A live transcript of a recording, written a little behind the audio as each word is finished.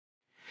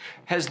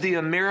Has the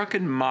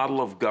American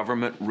model of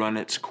government run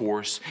its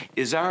course?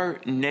 Is our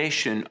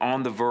nation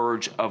on the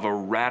verge of a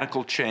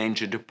radical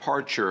change, a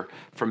departure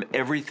from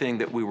everything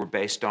that we were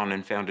based on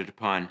and founded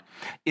upon?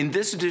 In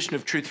this edition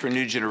of Truth for a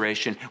New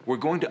Generation, we're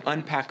going to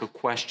unpack a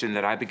question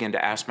that I began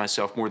to ask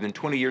myself more than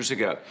 20 years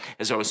ago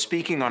as I was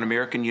speaking on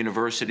American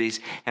universities,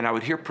 and I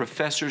would hear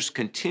professors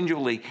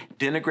continually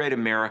denigrate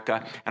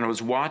America, and I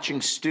was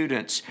watching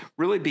students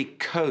really be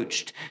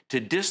coached to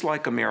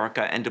dislike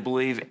America and to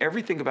believe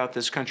everything about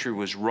this country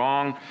was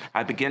wrong.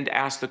 I began to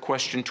ask the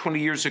question 20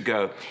 years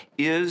ago,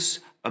 is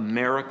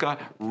America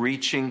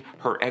reaching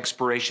her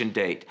expiration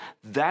date?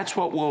 That's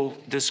what we'll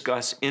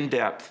discuss in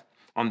depth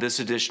on this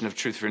edition of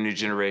Truth for a New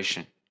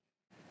Generation.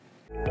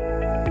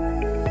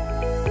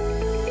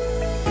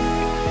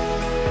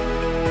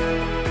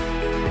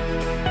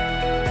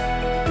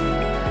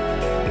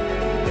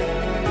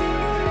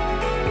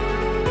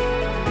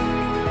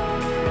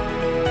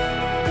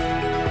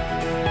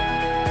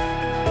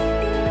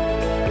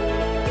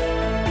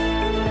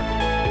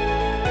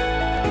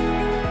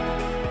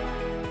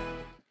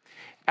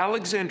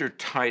 Alexander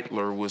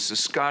Tytler was a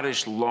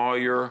Scottish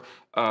lawyer,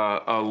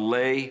 a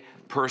lay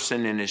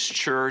person in his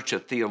church, a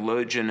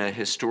theologian, a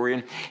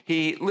historian.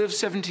 He lived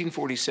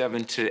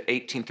 1747 to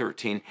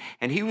 1813,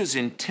 and he was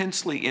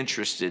intensely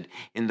interested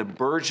in the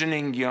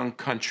burgeoning young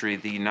country,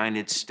 the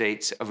United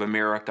States of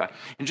America.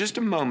 In just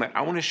a moment,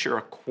 I want to share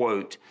a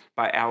quote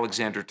by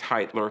Alexander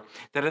Tytler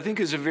that I think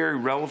is a very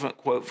relevant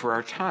quote for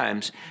our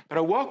times. But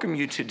I welcome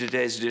you to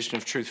today's edition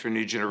of Truth for a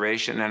New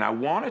Generation, and I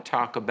want to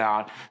talk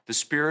about the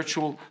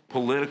spiritual,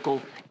 political,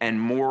 and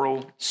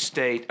moral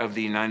state of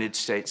the United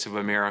States of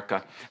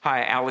America.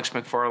 Hi, Alex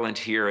McFarland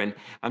here, and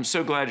I'm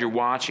so glad you're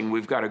watching.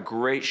 We've got a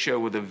great show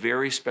with a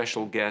very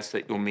special guest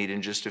that you'll meet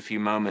in just a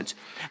few moments.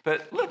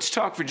 But let's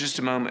talk for just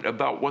a moment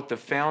about what the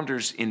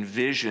founders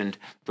envisioned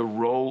the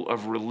role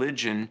of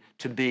religion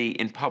to be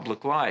in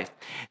public life.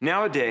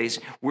 Nowadays,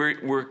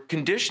 we're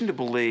conditioned to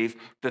believe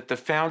that the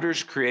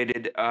founders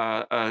created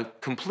a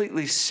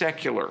completely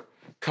secular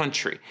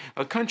country,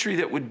 a country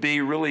that would be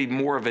really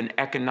more of an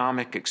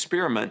economic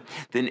experiment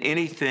than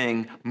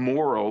anything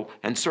moral,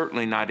 and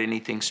certainly not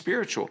anything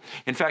spiritual.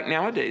 In fact,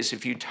 nowadays,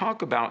 if you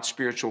talk about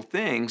spiritual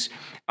things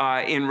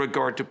in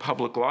regard to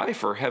public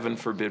life or, heaven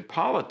forbid,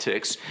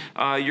 politics,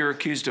 you're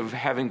accused of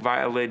having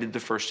violated the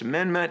First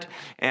Amendment,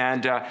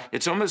 and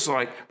it's almost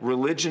like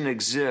religion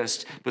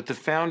exists, but the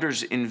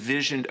founders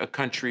envisioned a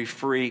country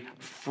free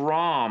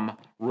from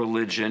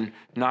religion,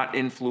 not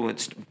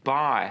influenced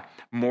by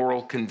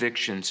moral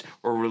convictions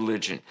or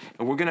religion.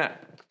 And we're going to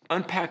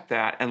unpack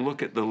that and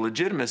look at the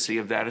legitimacy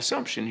of that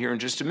assumption here in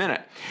just a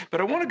minute.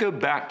 But I want to go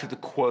back to the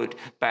quote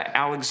by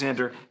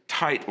Alexander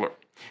Tytler.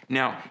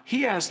 Now,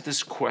 he asked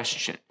this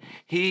question.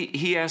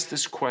 He asked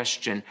this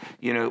question,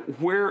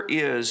 where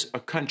is a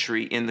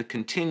country in the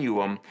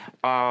continuum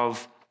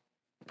of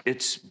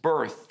its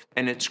birth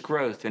and its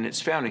growth and its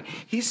founding?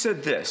 He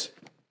said this.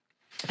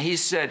 He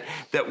said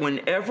that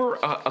whenever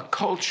a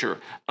culture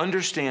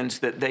understands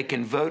that they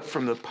can vote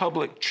from the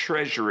public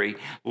treasury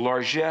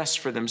largesse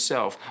for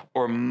themselves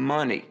or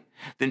money,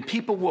 then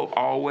people will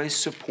always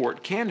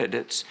support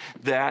candidates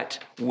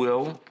that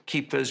will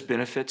keep those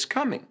benefits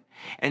coming.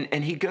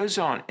 And he goes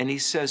on and he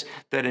says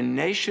that a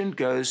nation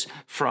goes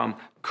from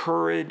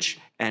courage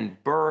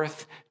and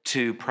birth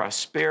to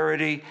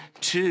prosperity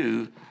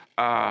to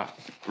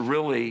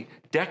really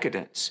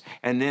decadence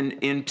and then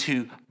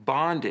into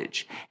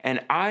bondage. And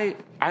I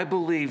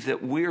believe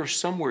that we are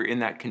somewhere in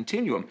that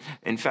continuum.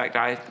 In fact,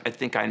 I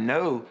think I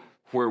know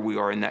where we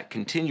are in that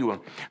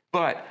continuum.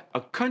 But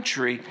a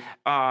country,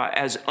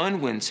 as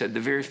Unwin said,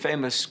 the very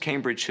famous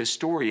Cambridge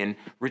historian,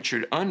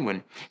 Richard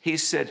Unwin, he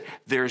said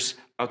there's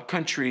a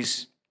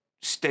country's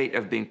state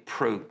of being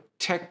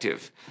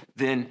protective,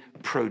 then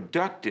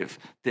productive,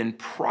 then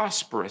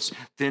prosperous,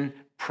 then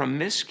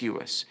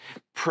promiscuous.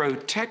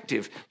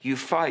 Protective, you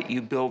fight,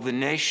 you build the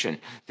nation.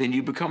 Then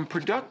you become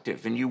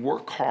productive and you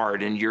work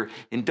hard and you're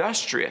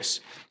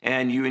industrious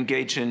and you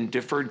engage in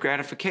deferred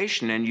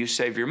gratification and you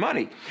save your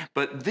money.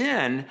 But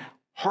then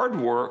hard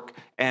work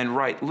and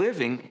right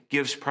living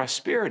gives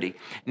prosperity.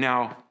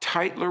 Now,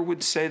 Tytler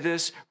would say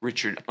this,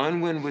 Richard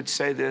Unwin would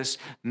say this,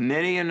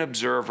 many an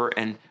observer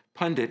and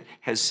pundit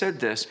has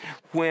said this: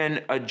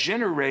 when a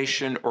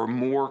generation or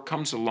more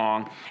comes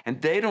along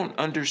and they don't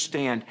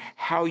understand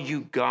how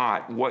you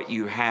got what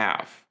you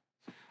have,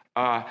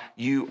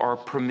 you are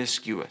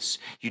promiscuous.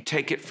 You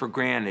take it for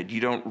granted.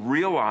 You don't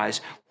realize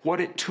what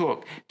it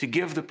took to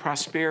give the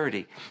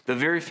prosperity. The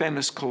very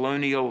famous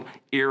colonial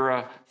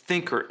era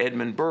thinker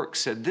Edmund Burke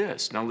said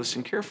this. Now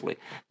listen carefully.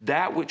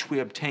 That which we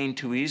obtain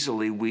too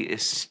easily, we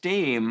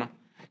esteem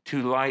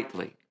too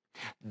lightly.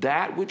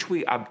 That which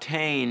we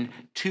obtain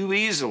too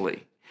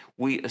easily,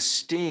 we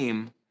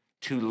esteem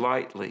too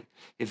lightly.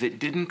 If it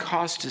didn't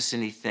cost us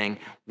anything,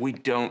 we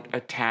don't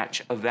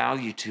attach a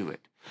value to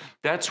it.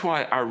 That's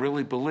why I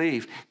really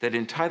believe that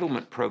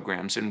entitlement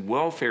programs and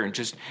welfare and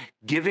just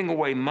giving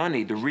away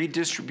money, the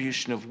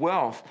redistribution of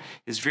wealth,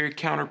 is very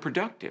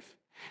counterproductive.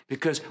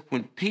 Because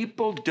when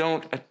people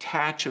don't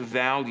attach a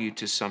value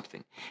to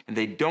something and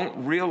they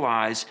don't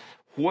realize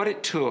what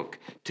it took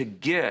to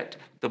get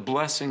the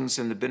blessings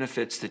and the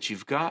benefits that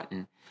you've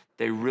gotten,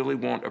 they really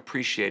won't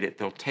appreciate it.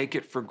 They'll take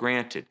it for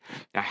granted.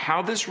 Now,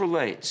 how this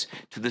relates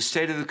to the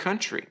state of the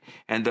country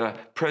and the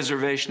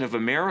preservation of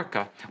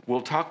America,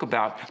 we'll talk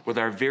about with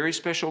our very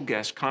special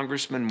guest,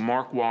 Congressman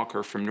Mark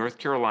Walker from North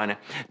Carolina.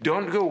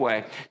 Don't go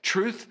away.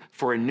 Truth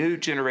for a New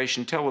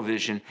Generation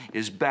Television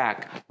is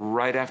back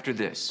right after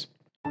this.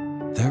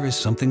 There is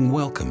something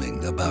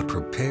welcoming about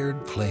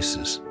prepared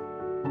places.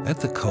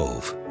 At the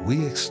Cove,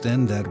 we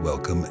extend that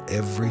welcome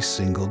every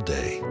single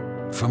day.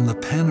 From the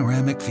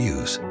panoramic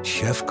views,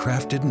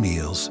 chef-crafted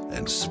meals,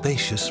 and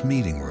spacious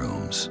meeting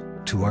rooms,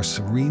 to our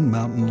serene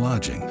mountain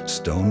lodging,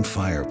 stone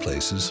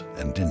fireplaces,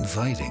 and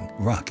inviting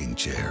rocking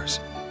chairs.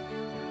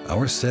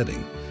 Our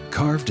setting,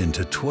 carved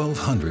into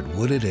 1,200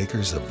 wooded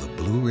acres of the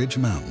Blue Ridge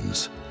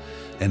Mountains,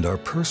 and our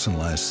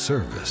personalized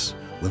service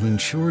will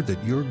ensure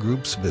that your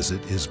group's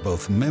visit is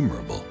both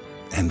memorable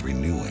and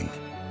renewing.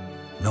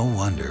 No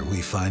wonder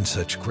we find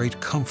such great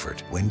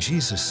comfort when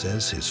Jesus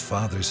says his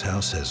Father's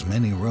house has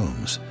many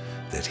rooms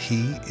that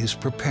he is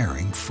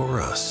preparing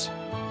for us.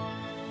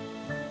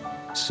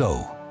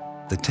 So,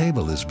 the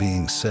table is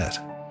being set.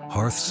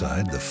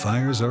 Hearthside, the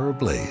fires are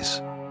ablaze.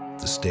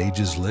 The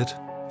stage is lit,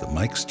 the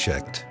mics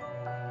checked.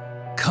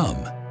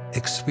 Come,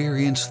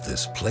 experience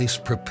this place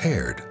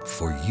prepared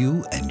for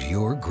you and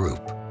your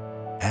group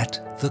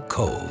at the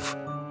Cove.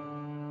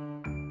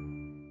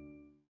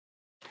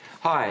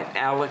 Hi,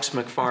 Alex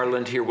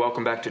McFarland here.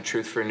 Welcome back to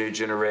Truth for a New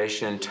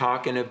Generation,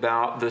 talking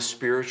about the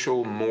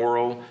spiritual,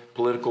 moral,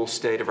 political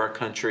state of our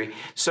country.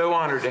 So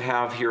honored to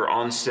have here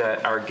on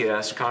set our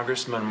guest,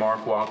 Congressman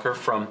Mark Walker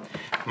from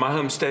my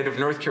home state of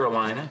North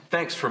Carolina.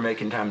 Thanks for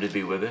making time to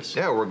be with us.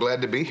 Yeah, we're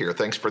glad to be here.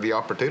 Thanks for the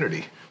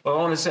opportunity. Well,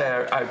 I want to say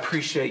I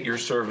appreciate your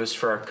service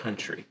for our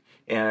country.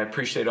 And I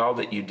appreciate all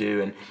that you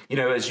do. And, you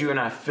know, as you and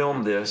I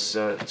filmed this,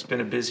 it's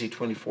been a busy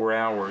 24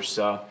 hours.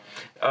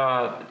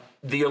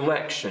 The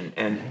election,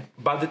 and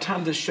by the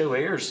time this show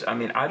airs, I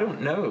mean, I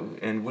don't know,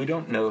 and we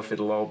don't know if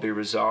it'll all be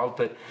resolved,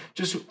 but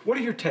just what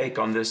are your take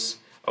on this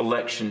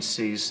election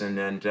season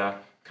and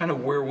kind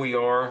of where we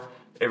are?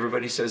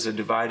 Everybody says a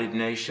divided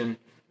nation.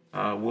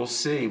 We'll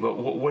see, but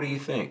what do you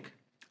think?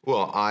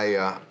 Well,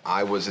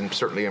 I was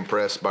certainly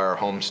impressed by our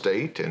home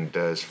state, and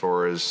as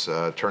far as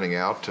turning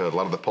out, a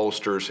lot of the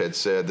pollsters had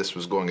said this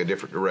was going a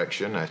different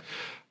direction.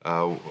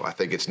 I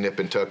think it's nip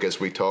and tuck as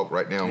we talk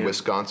right now in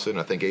Wisconsin.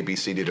 I think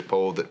ABC did a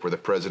poll where the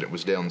president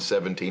was down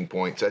 17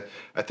 points.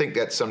 I think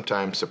that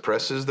sometimes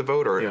suppresses the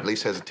vote, or at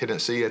least has a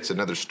tendency. It's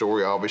another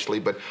story, obviously.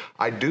 But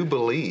I do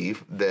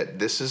believe that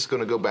this is going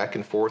to go back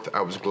and forth.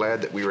 I was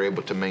glad that we were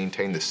able to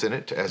maintain the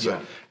Senate as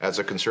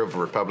a conservative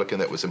Republican.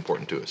 That was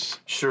important to us.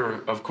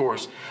 Sure, of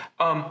course.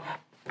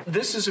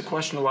 This is a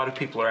question a lot of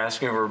people are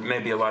asking, or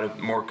maybe a lot of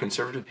more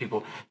conservative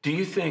people. Do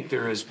you think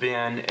there has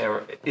been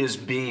or is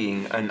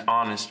being an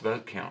honest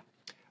vote count?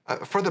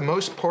 For the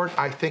most part,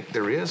 I think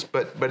there is,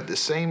 but at the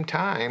same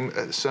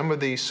time, some of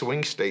these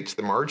swing states,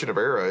 the margin of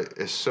error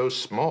is so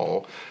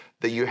small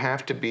that you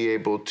have to be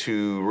able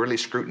to really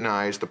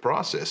scrutinize the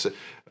process.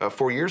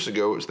 4 years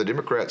ago, it was the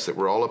Democrats that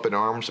were all up in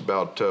arms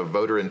about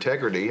voter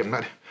integrity.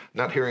 I'm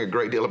not hearing a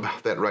great deal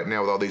about that right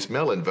now with all these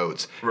mail-in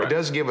votes. Right. It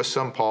does give us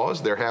some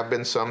pause. There have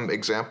been some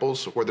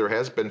examples where there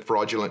has been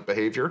fraudulent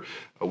behavior.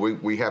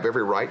 We have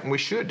every right, and we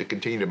should, to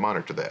continue to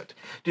monitor that.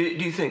 Do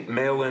you think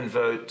mail-in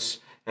votes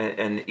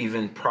and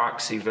even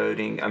proxy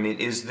voting, I mean,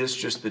 is this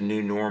just the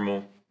new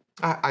normal?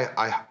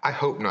 I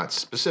hope not,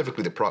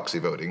 specifically the proxy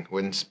voting.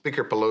 When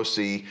Speaker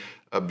Pelosi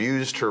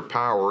abused her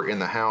power in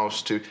the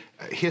House to,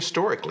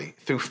 historically,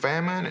 through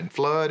famine and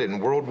flood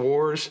and world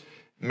wars,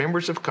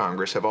 members of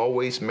Congress have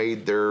always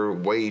made their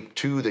way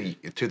to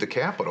the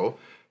Capitol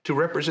to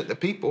represent the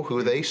people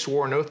who they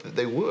swore an oath that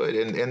they would.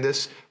 And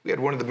this, we had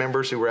one of the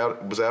members who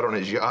was out on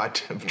his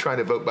yacht trying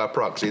to vote by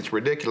proxy. It's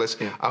ridiculous.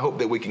 Yeah. I hope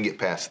that we can get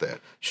past that.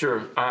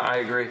 Sure, I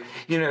agree.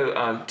 You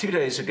know, 2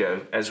 days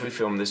ago, as we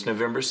filmed this,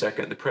 November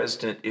 2nd, the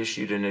president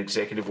issued an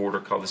executive order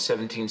called the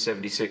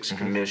 1776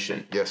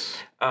 Commission. Yes.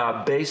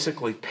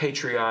 Basically,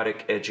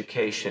 patriotic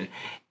education.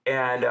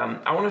 And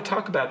I want to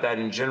talk about that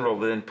in general,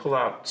 then pull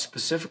out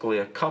specifically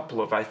a couple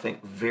of, I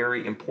think,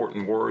 very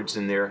important words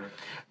in there.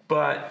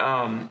 But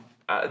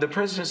the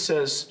president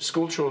says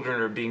school children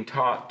are being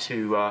taught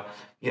to,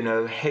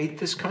 hate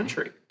this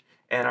country.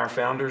 And our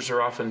founders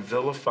are often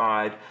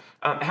vilified.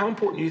 How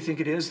important do you think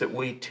it is that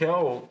we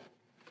tell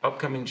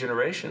upcoming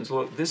generations,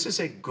 look, this is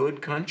a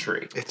good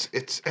country?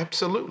 It's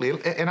absolutely,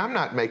 and I'm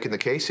not making the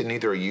case, and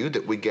neither are you,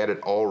 that we get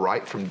it all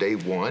right from day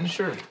one.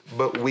 Sure.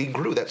 But we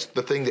grew. That's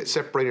the thing that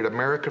separated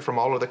America from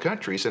all other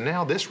countries. And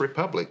now this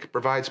republic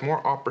provides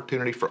more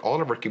opportunity for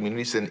all of our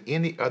communities than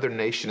any other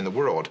nation in the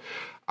world.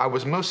 I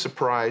was most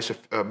surprised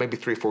maybe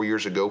 3 or 4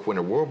 years ago when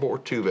a World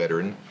War II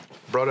veteran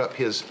brought up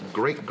his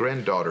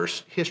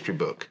great-granddaughter's history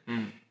book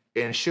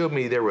and showed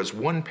me there was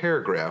one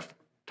paragraph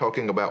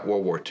talking about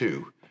World War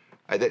II.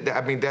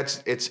 I mean,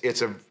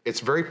 it's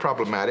very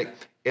problematic.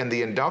 And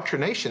the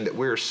indoctrination that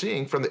we're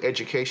seeing from the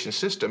education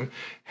system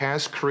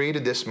has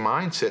created this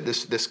mindset,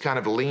 this kind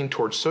of lean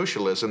towards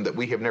socialism that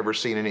we have never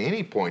seen at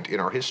any point in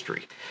our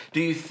history. Do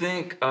you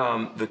think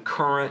the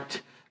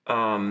current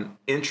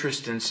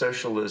interest in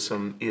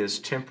socialism is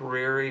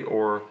temporary,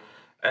 or,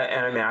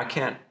 and I mean, I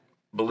can't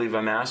believe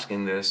I'm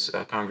asking this,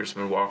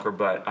 Congressman Walker,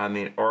 but I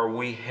mean, are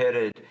we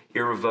headed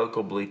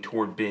irrevocably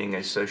toward being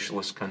a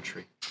socialist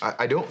country?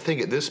 I don't think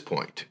at this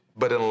point,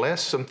 but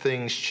unless some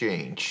things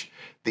change,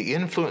 the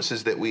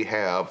influences that we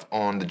have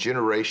on the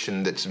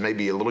generation that's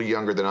maybe a little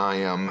younger than I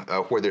am,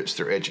 whether it's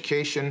their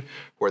education,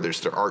 whether it's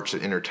their arts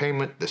and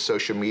entertainment, the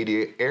social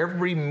media,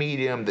 every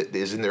medium that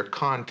is in their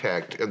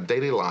contact of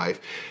daily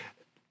life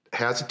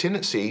has a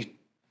tendency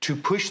to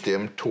push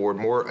them toward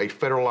more a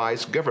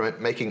federalized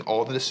government making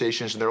all the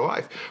decisions in their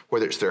life,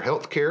 whether it's their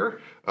health care,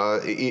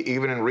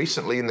 even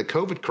recently in the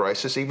COVID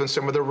crisis, even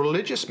some of the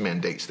religious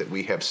mandates that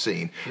we have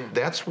seen. Yeah.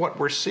 That's what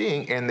we're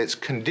seeing, and it's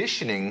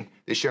conditioning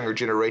this younger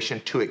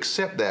generation to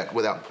accept that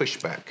without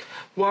pushback.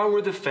 Why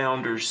were the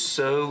founders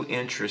so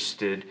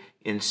interested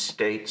in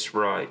states'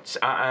 rights?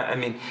 I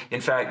mean,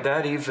 in fact,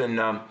 that even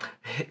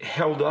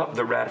held up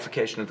the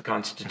ratification of the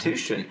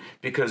Constitution,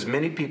 because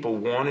many people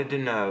wanted to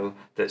know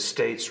that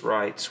states'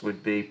 rights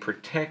would be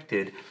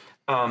protected.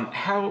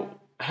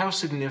 How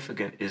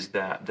significant is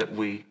that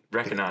we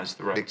recognize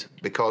the rights?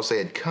 Because they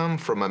had come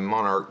from a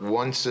monarch,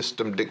 one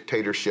system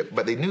dictatorship,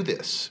 but they knew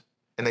this,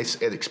 and they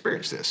had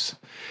experienced this.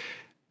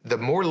 The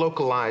more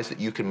localized that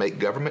you can make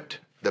government,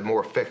 the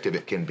more effective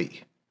it can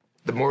be.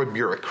 The more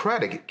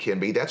bureaucratic it can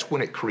be, that's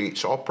when it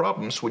creates all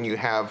problems, when you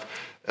have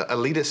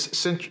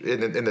elitists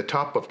in the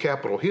top of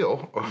Capitol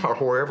Hill or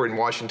wherever in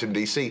Washington,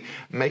 D.C.,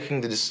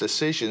 making these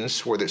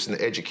decisions, whether it's in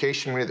the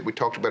education area that we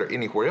talked about or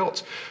anywhere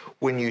else,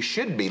 when you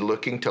should be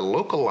looking to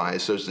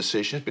localize those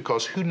decisions,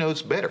 because who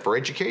knows better for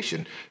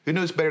education? Who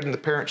knows better than the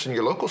parents in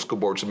your local school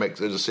boards to make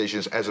those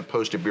decisions as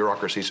opposed to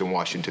bureaucracies in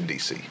Washington,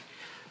 D.C.?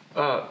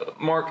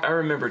 Mark, I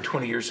remember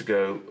 20 years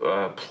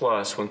ago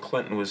plus when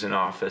Clinton was in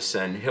office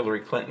and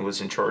Hillary Clinton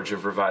was in charge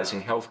of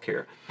revising health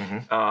care.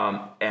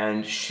 Mm-hmm.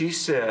 And she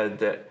said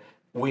that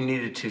we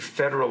needed to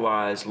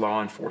federalize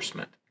law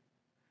enforcement.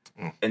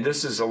 Mm. And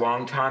this is a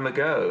long time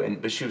ago.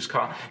 But she was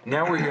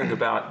now we're hearing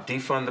about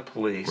defund the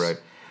police. Right.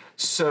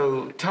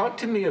 So talk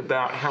to me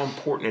about how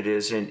important it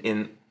is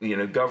in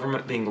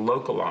government being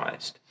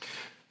localized.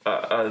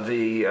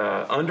 The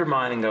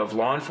undermining of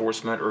law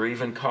enforcement, or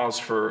even calls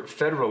for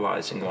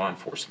federalizing law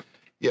enforcement.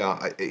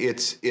 Yeah,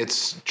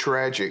 it's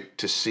tragic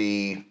to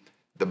see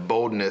the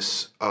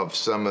boldness of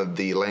some of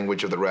the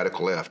language of the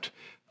radical left.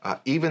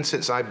 Even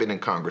since I've been in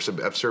Congress,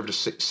 I've served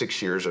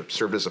 6 years. I've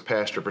served as a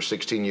pastor for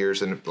 16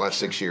 years in the last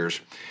 6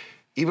 years.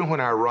 Even when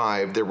I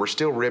arrived, there were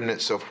still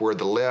remnants of where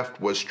the left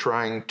was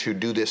trying to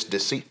do this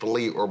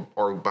deceitfully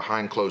or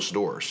behind closed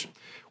doors.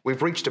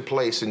 We've reached a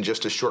place in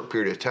just a short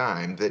period of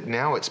time that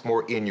now it's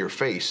more in your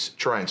face,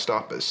 try and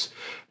stop us.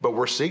 But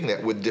we're seeing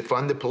that with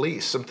defund the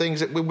police, some things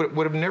that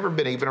would have never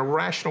been even a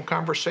rational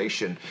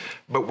conversation.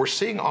 But we're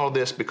seeing all of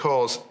this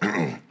because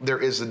there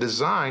is a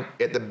design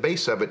at the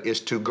base of it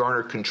is to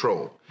garner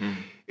control.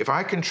 Mm-hmm. If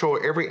I control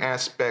every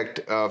aspect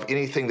of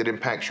anything that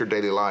impacts your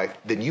daily life,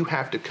 then you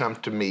have to come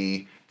to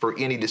me for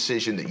any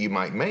decision that you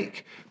might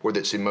make, whether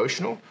it's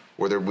emotional,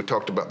 whether we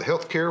talked about the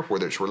healthcare,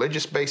 whether it's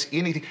religious-based,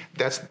 anything.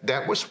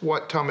 That was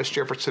what Thomas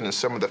Jefferson and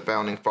some of the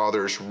founding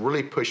fathers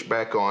really pushed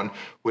back on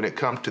when it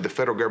comes to the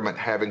federal government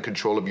having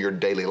control of your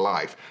daily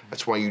life.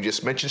 That's why you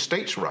just mentioned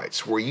states'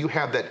 rights, where you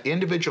have that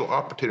individual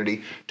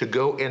opportunity to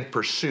go and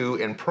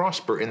pursue and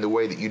prosper in the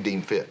way that you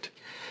deem fit.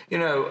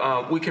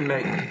 We can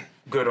make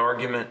good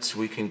arguments,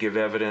 we can give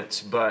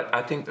evidence, but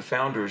I think the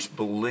founders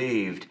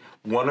believed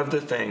one of the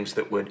things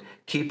that would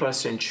keep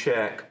us in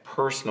check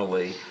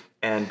personally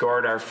and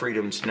guard our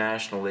freedoms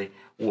nationally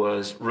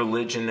was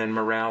religion and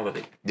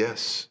morality.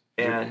 Yes.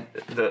 And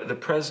the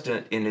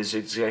president, in his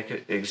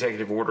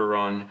executive order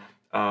on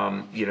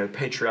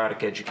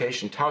patriotic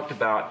education, talked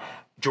about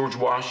George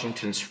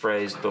Washington's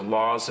phrase, the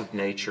laws of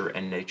nature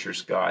and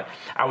nature's God.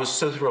 I was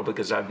so thrilled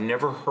because I've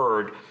never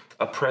heard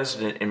a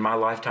president in my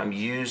lifetime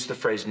use the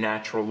phrase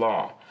natural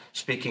law,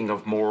 speaking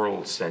of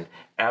morals and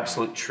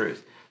absolute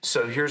truth.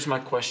 So here's my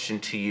question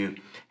to you.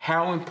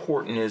 How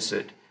important is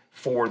it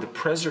for the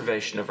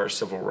preservation of our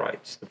civil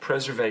rights, the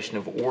preservation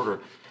of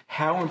order?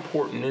 How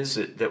important is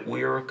it that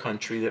we are a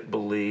country that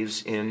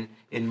believes in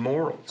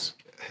morals?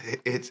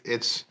 It's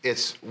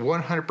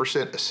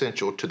 100%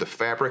 essential to the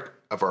fabric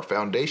of our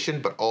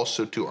foundation, but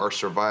also to our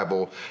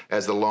survival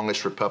as the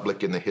longest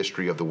republic in the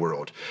history of the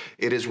world.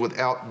 It is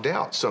without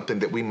doubt something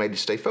that we may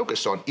stay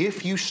focused on.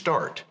 If you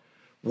start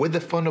with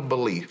the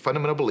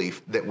fundamental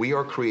belief that we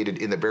are created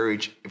in the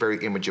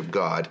very image of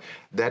God,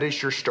 that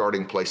is your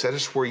starting place. That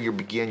is where you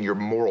begin your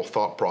moral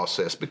thought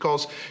process,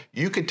 because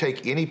you could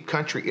take any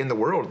country in the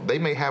world. They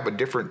may have a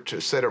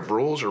different set of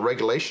rules or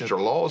regulations or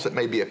laws that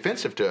may be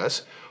offensive to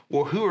us.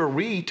 Well, who are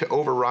we to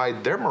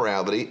override their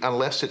morality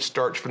unless it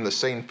starts from the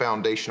same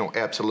foundational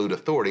absolute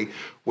authority,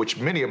 which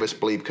many of us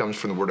believe comes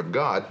from the Word of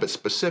God, but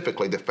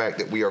specifically the fact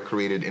that we are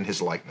created in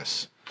His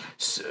likeness?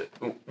 So,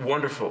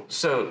 wonderful.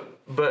 So,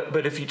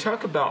 but if you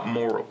talk about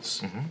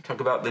morals, talk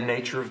about the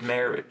nature of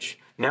marriage.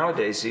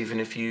 Nowadays, even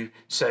if you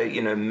say,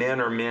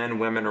 men are men,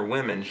 women are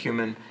women,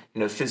 human,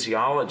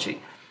 physiology,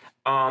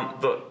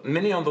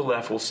 many on the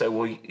left will say,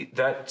 well,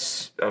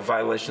 that's a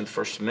violation of the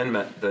First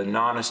Amendment, the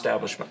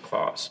non-establishment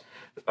clause.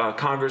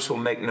 Congress will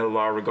make no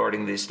law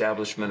regarding the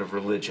establishment of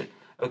religion.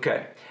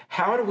 Okay,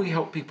 how do we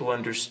help people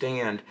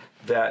understand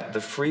that the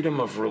freedom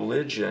of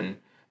religion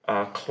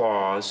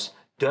clause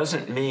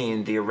doesn't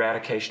mean the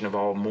eradication of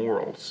all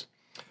morals?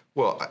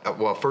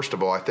 Well, first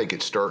of all, I think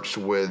it starts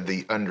with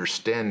the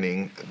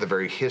understanding the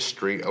very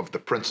history of the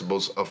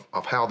principles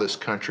of how this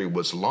country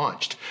was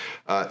launched.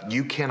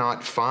 You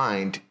cannot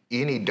find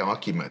any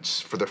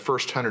documents for the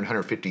first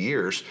 150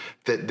 years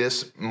that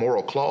this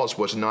moral clause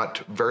was not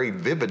very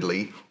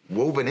vividly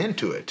woven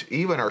into it.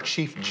 Even our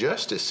Chief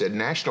Justice said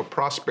national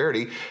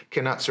prosperity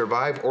cannot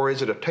survive, or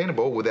is it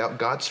obtainable, without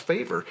God's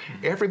favor.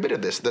 Every bit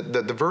of this, the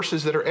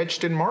verses that are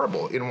etched in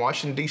marble in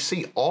Washington,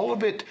 D.C., all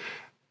of it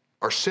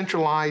are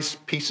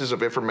centralized pieces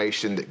of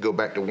information that go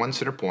back to one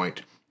center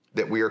point,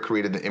 that we are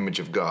created in the image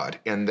of God,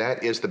 and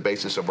that is the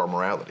basis of our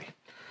morality.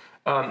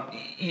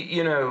 The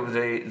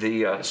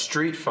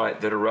street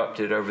fight that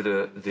erupted over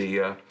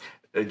the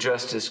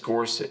Justice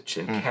Gorsuch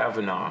and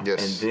Kavanaugh,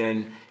 Yes. and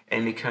then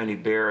Amy Coney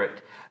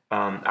Barrett.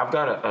 I've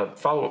got a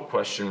follow-up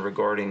question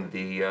regarding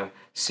the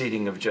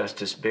seating of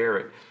Justice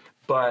Barrett,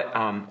 but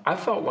I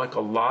felt like a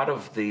lot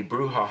of the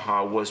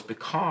brouhaha was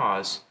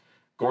because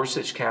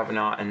Gorsuch,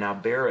 Kavanaugh, and now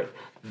Barrett,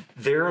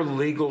 their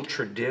legal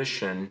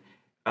tradition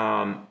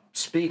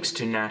speaks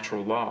to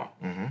natural law.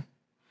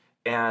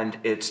 And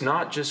it's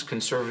not just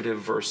conservative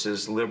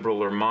versus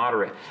liberal or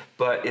moderate,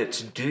 but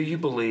it's, do you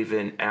believe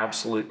in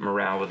absolute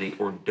morality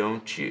or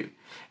don't you?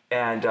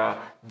 And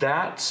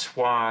that's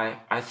why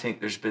I think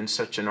there's been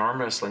such an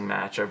arm wrestling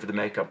match over the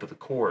makeup of the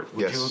court.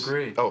 Would you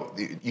agree? Oh,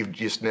 you've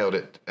just nailed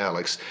it,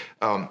 Alex.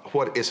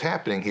 What is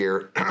happening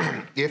here,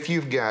 if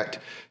you've got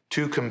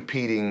two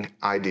competing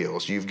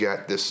ideals, you've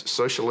got this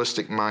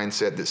socialistic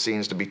mindset that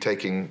seems to be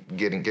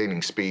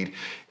gaining speed,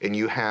 and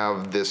you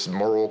have this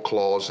moral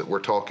clause that we're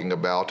talking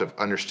about of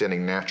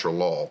understanding natural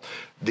law.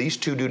 These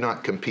two do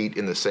not compete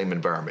in the same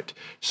environment.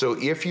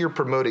 So if you're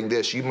promoting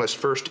this, you must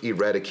first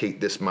eradicate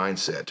this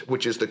mindset,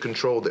 which is the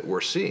control that we're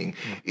seeing.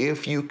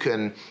 If you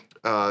can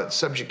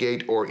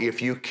subjugate, or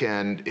if you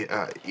can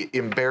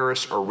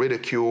embarrass or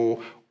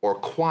ridicule or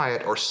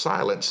quiet or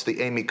silence the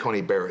Amy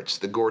Coney Barretts,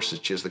 the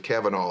Gorsuches, the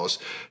Kavanaughs,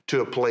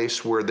 to a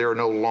place where they're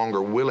no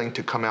longer willing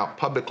to come out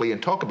publicly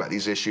and talk about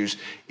these issues,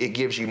 it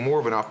gives you more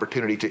of an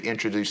opportunity to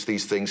introduce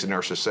these things in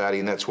our society,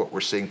 and that's what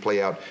we're seeing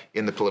play out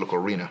in the political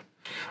arena.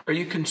 Are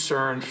you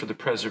concerned for the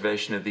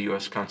preservation of the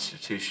U.S.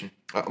 Constitution?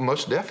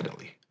 Most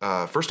definitely.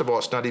 First of all,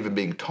 it's not even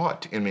being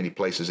taught in many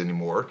places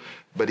anymore.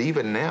 But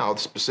even now,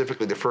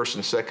 specifically the First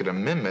and Second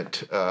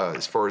Amendment,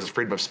 as far as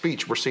freedom of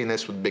speech, we're seeing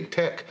this with big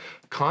tech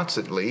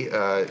constantly.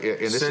 And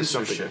this Censorship. is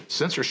something.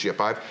 Censorship.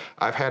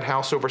 I've had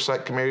House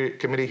Oversight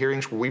Committee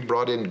hearings where we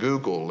brought in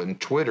Google and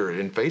Twitter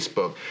and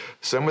Facebook.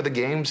 Some of the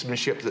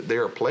gamesmanship that they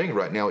are playing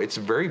right now, it's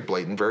very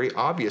blatant, very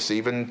obvious,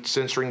 even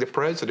censoring the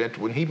president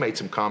when he made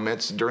some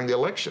comments during the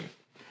election.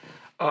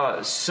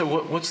 So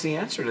what's the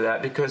answer to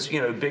that? Because,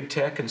 big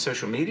tech and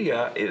social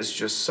media is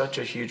just such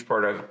a huge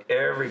part of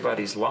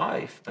everybody's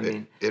life. I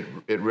mean,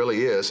 it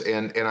really is.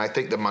 And I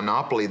think the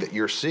monopoly that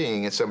you're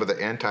seeing in some of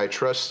the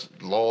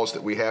antitrust laws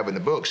that we have in the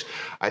books,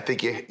 I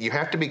think you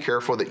have to be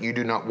careful that you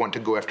do not want to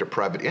go after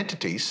private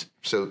entities.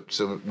 So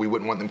we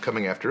wouldn't want them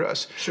coming after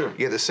us. Sure.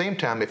 Yet at the same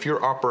time, if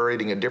you're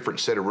operating a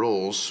different set of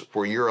rules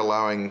where you're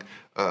allowing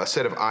a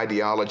set of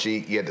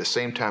ideology, yet at the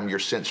same time you're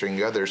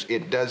censoring others,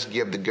 it does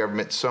give the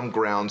government some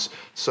grounds,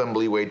 some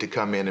leeway to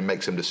come in and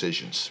make some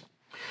decisions.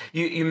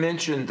 You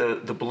mentioned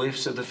the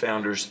beliefs of the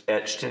founders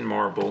etched in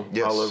marble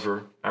all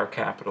over our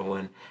Capitol,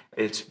 and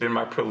it's been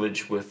my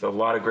privilege with a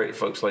lot of great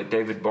folks like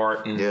David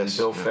Barton and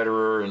Bill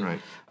Federer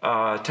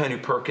and Tony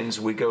Perkins.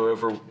 We go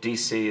over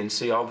D.C. and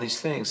see all these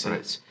things, and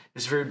it's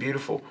very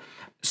beautiful.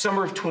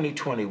 Summer of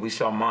 2020, we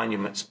saw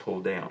monuments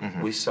pulled down.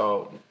 We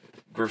saw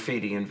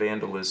graffiti and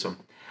vandalism.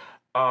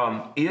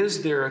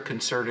 Is there a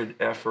concerted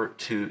effort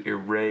to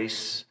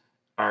erase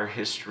our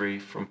history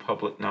from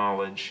public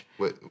knowledge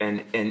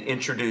and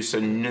introduce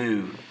a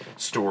new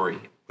story?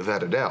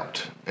 Without a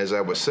doubt. As I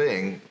was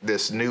saying,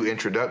 this new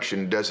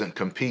introduction doesn't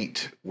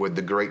compete with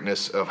the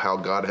greatness of how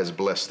God has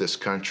blessed this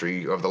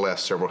country over the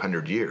last several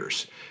hundred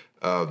years.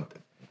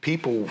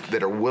 People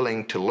that are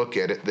willing to look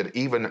at it, that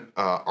even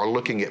are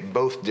looking at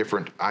both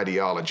different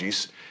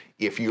ideologies,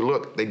 if you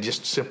look, they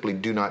just simply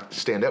do not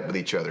stand up with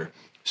each other.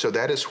 So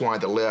that is why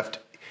the left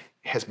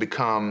has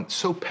become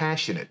so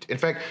passionate. In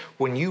fact,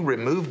 when you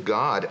remove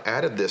God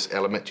out of this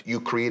element, you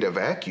create a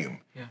vacuum,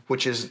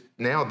 which is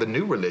now the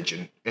new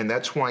religion. And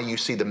that's why you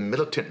see the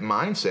militant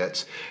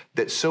mindsets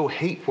that so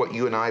hate what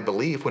you and I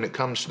believe when it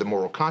comes to the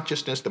moral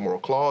consciousness, the moral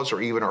clause,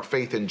 or even our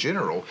faith in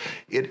general.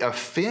 It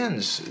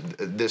offends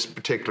this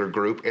particular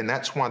group, and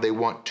that's why they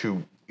want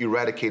to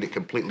eradicate it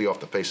completely off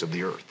the face of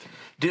the earth.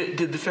 Did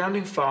the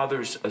Founding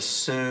Fathers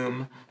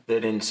assume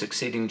that in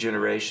succeeding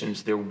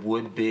generations there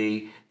would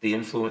be the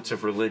influence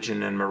of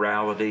religion and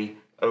morality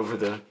over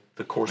the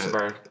course of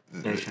our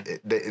nation?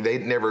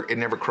 It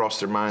never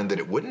crossed their mind that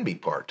it wouldn't be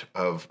part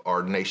of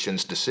our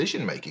nation's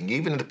decision making.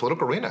 Even in the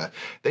political arena,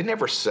 they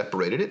never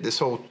separated it.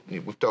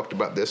 We've talked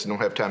about this and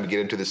don't have time to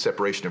get into the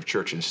separation of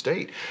church and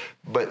state,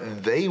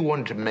 but they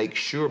wanted to make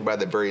sure by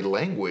the very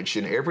language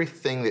and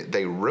everything that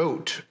they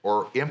wrote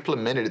or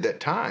implemented at that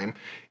time,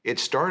 it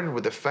started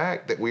with the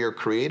fact that we are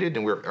created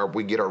and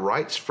we get our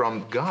rights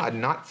from God,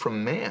 not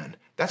from man.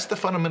 That's the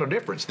fundamental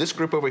difference. This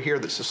group over here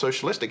that's the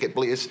socialistic, it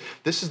believes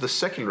this is the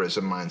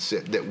secularism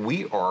mindset, that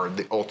we are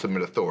the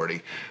ultimate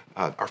authority.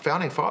 Our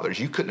founding fathers,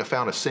 you couldn't have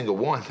found a single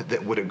one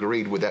that would have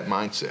agreed with that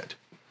mindset.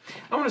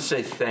 I want to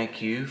say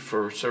thank you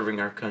for serving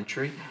our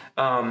country.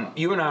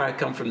 You and I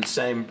come from the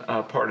same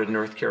part of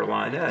North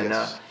Carolina,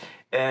 Yes.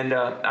 and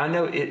I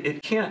know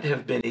it can't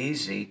have been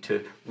easy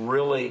to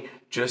really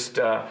just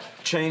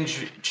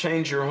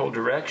change your whole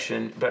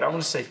direction. But I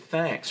want to say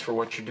thanks for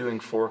what you're doing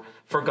for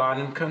God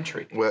and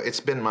country. Well, it's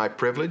been my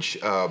privilege.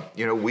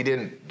 We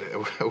didn't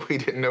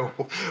know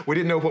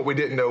what we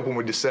didn't know when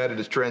we decided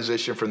to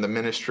transition from the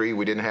ministry.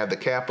 We didn't have the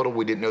capital.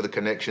 We didn't know the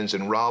connections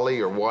in Raleigh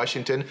or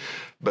Washington.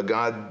 But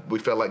we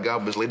felt like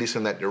God was leading us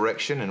in that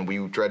direction, and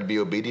we tried to be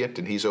obedient.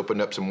 And He's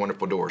opened up some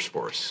wonderful doors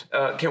for us.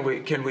 Can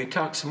we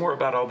talk some more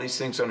about all these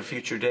things on a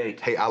future date?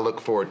 Hey, I look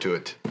forward to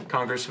it.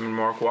 Congressman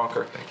Mark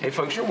Walker. Hey,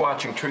 folks, you're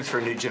watching Truth for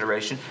a New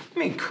Generation. Let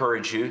me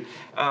encourage you.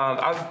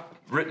 I've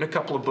written a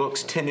couple of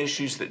books, 10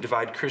 Issues That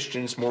Divide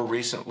Christians. More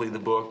recently, the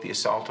book, The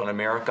Assault on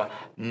America.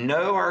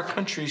 Know our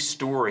country's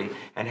story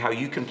and how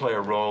you can play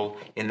a role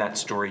in that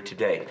story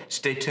today.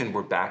 Stay tuned.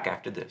 We're back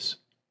after this.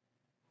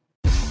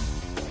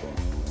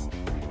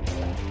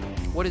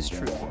 What is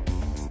truth?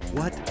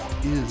 What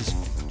is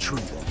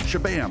truth?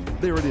 Shabam!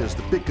 There it is,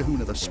 the big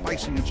kahuna, the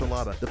spicy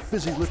enchilada, the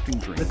fizzy lifting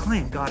drink. The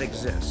claim God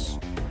exists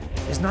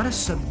is not a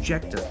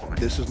subjective claim.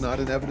 This is not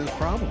an evidence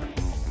problem.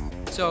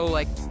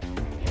 So,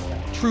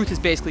 truth is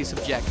basically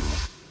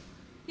subjective.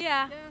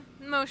 Yeah,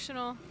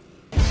 emotional.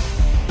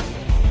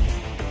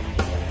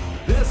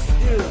 This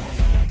is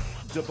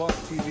Debunk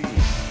TV.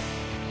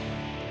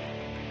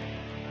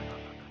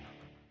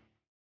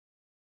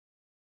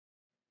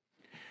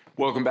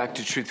 Welcome back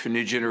to Truth for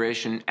New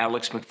Generation.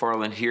 Alex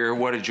McFarland here.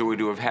 What a joy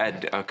to have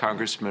had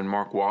Congressman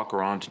Mark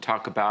Walker on to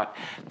talk about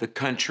the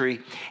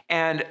country.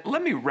 And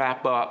let me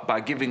wrap up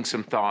by giving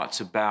some thoughts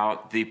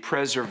about the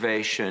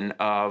preservation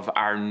of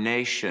our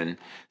nation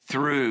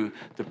through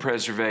the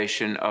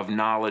preservation of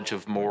knowledge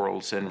of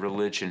morals and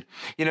religion.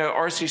 You know,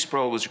 R.C.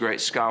 Sproul was a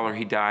great scholar.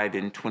 He died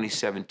in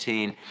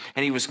 2017,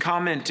 and he was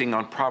commenting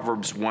on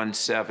Proverbs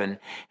 1:7,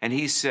 and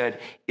he said,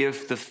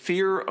 if the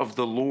fear of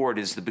the Lord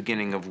is the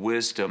beginning of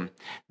wisdom,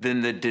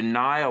 then the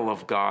denial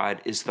of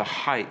God is the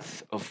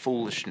height of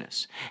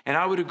foolishness. And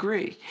I would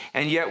agree.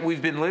 And yet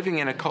we've been living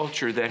in a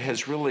culture that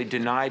has really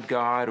denied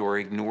God or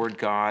ignored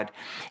God.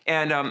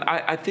 And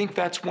I think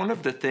that's one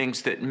of the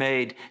things that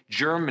made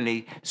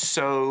Germany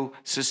so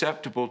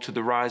susceptible to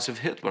the rise of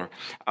Hitler.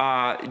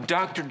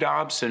 Dr.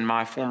 Dobson,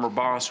 my former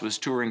boss, was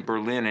touring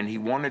Berlin, and he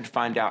wanted to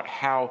find out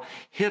how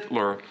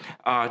Hitler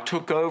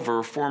took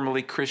over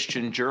formerly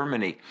Christian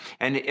Germany.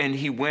 And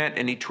he went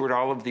and he toured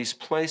all of these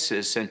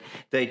places, and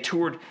they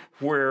toured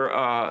where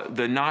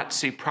the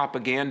Nazi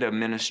propaganda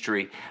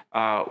ministry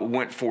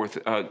went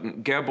forth,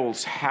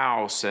 Goebbels'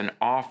 house and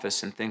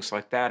office and things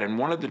like that. And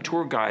one of the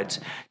tour guides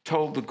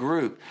told the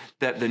group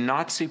that the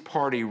Nazi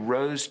Party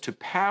rose to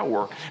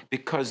power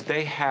because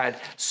they had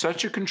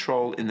such a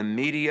control in the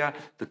media,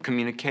 the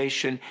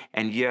communication,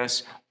 and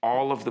yes,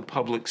 all of the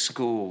public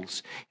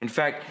schools. In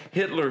fact,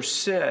 Hitler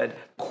said,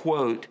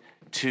 quote,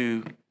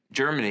 to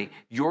Germany,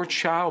 your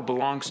child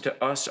belongs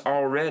to us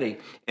already.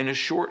 In a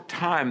short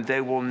time, they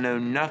will know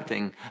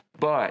nothing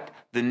but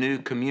the new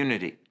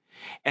community.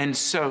 And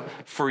so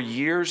for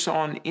years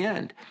on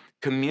end,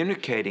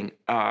 communicating,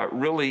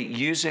 really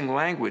using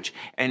language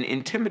and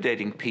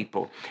intimidating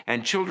people.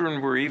 And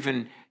children were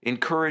even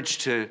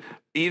encouraged to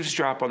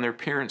eavesdrop on their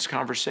parents'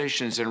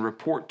 conversations and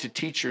report to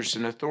teachers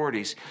and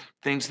authorities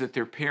things that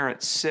their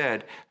parents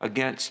said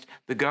against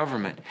the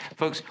government.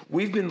 Folks,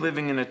 we've been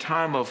living in a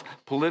time of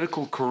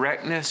political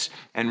correctness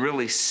and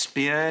really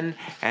spin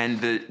and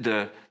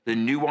the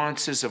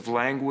nuances of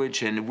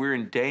language, and we're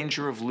in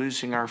danger of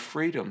losing our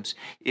freedoms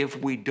if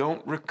we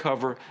don't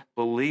recover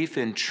belief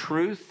in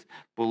truth,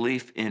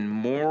 belief in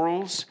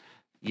morals,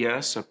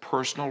 yes, a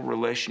personal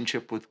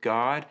relationship with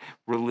God,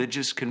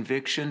 religious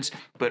convictions,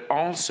 but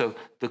also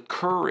the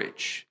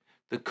courage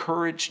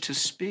to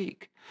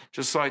speak,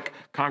 Just like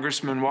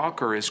Congressman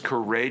Walker has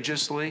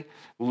courageously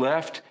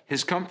left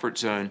his comfort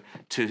zone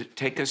to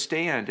take a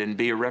stand and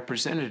be a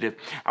representative,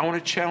 I want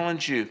to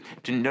challenge you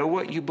to know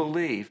what you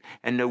believe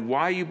and know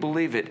why you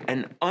believe it,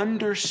 and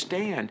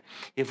understand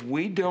if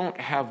we don't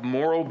have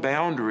moral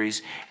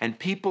boundaries and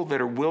people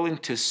that are willing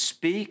to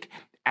speak,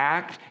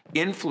 act,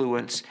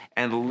 influence,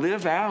 and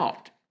live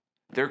out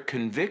their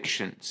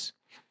convictions,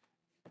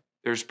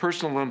 there's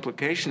personal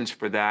implications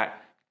for that.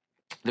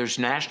 There's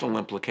national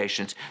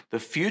implications. The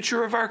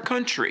future of our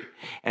country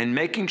and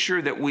making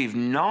sure that we've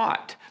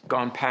not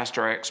gone past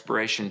our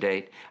expiration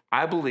date,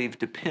 I believe,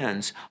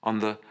 depends on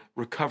the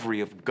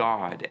recovery of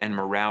God and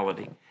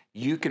morality.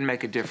 You can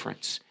make a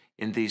difference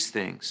in these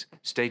things.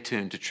 Stay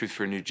tuned to Truth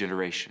for a New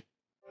Generation.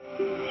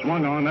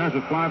 Swung on, there's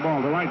a fly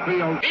ball to right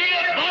field.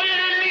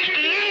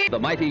 The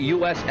mighty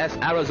USS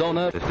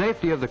Arizona. The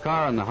safety of the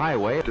car on the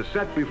highway. To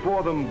set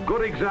before them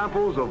good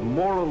examples of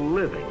moral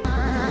living.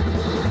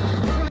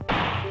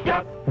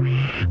 Duck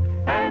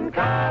and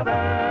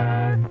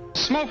cover.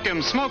 Smoke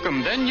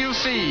 'em, then you'll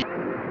see.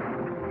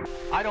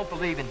 I don't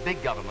believe in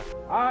big government.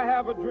 I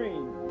have a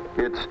dream.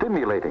 It's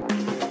stimulating.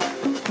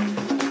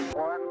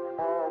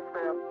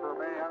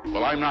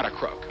 Well, I'm not a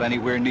crook.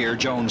 Anywhere near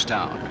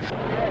Jonestown.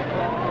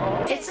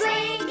 It's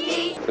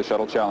Linky. The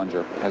shuttle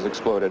Challenger has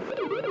exploded.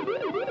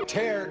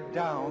 Tear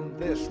down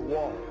this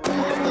wall.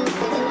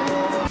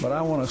 But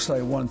I want to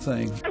say one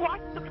thing. I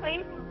watched the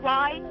plane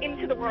fly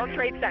into the World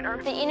Trade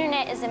Center. The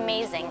internet is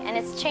amazing, and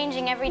it's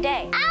changing every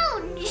day.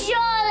 Oh,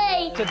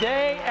 Charlie!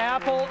 Today,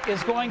 Apple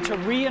is going to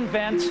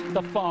reinvent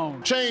the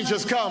phone. Change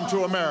has come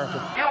to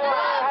America. You want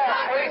to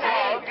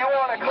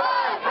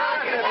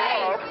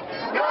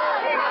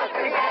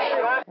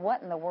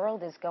What in the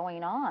world is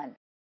going on?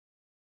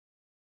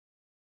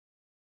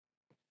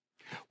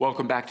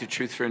 Welcome back to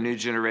Truth for a New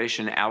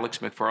Generation. Alex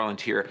McFarland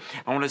here.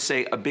 I want to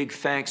say a big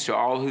thanks to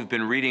all who've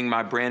been reading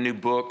my brand new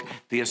book,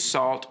 The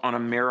Assault on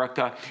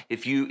America.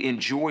 If you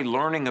enjoy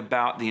learning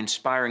about the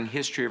inspiring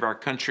history of our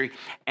country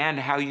and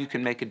how you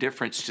can make a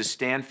difference to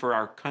stand for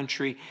our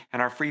country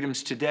and our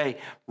freedoms today,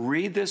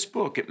 read this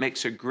book. It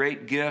makes a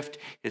great gift.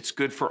 It's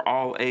good for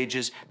all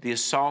ages. The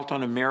Assault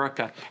on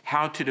America,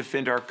 How to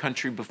Defend Our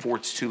Country Before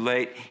It's Too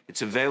Late.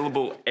 It's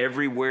available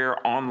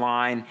everywhere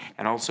online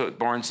and also at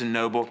Barnes &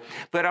 Noble.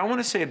 But I want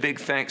to say a big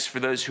thanks for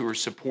those who are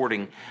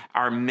supporting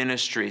our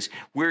ministries.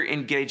 We're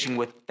engaging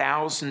with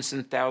thousands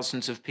and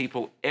thousands of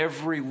people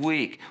every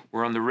week.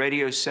 We're on the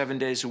radio 7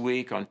 days a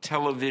week, on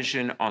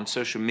television, on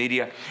social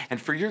media.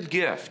 And for your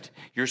gift,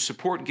 your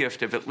support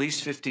gift of at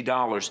least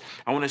 $50,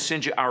 I want to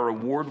send you our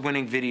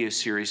award-winning video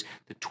series,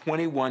 The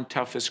 21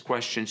 Toughest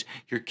Questions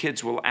Your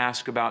Kids Will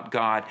Ask About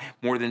God.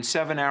 More than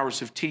 7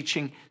 hours of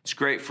teaching. It's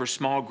great for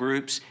small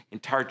groups.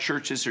 Entire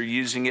churches are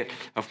using it.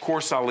 Of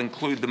course, I'll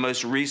include the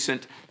most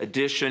recent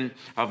edition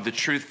of the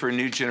Truth for a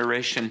New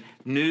Generation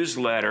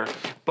newsletter.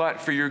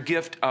 But for your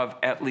gift of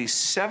at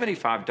least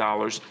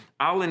 $75,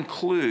 I'll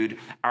include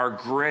our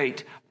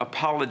great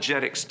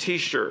Apologetics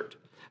t-shirt.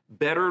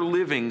 Better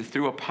Living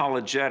Through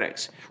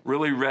Apologetics.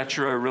 Really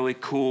retro, really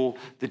cool.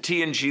 The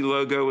TNG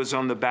logo is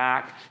on the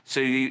back, so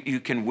you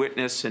can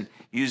witness and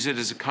use it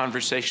as a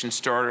conversation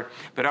starter.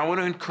 But I want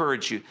to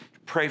encourage you,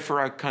 pray for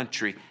our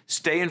country.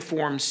 Stay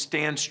informed,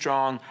 stand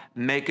strong,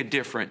 make a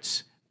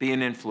difference, be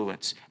an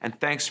influence. And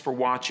thanks for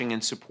watching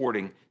and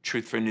supporting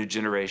Truth for a New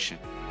Generation.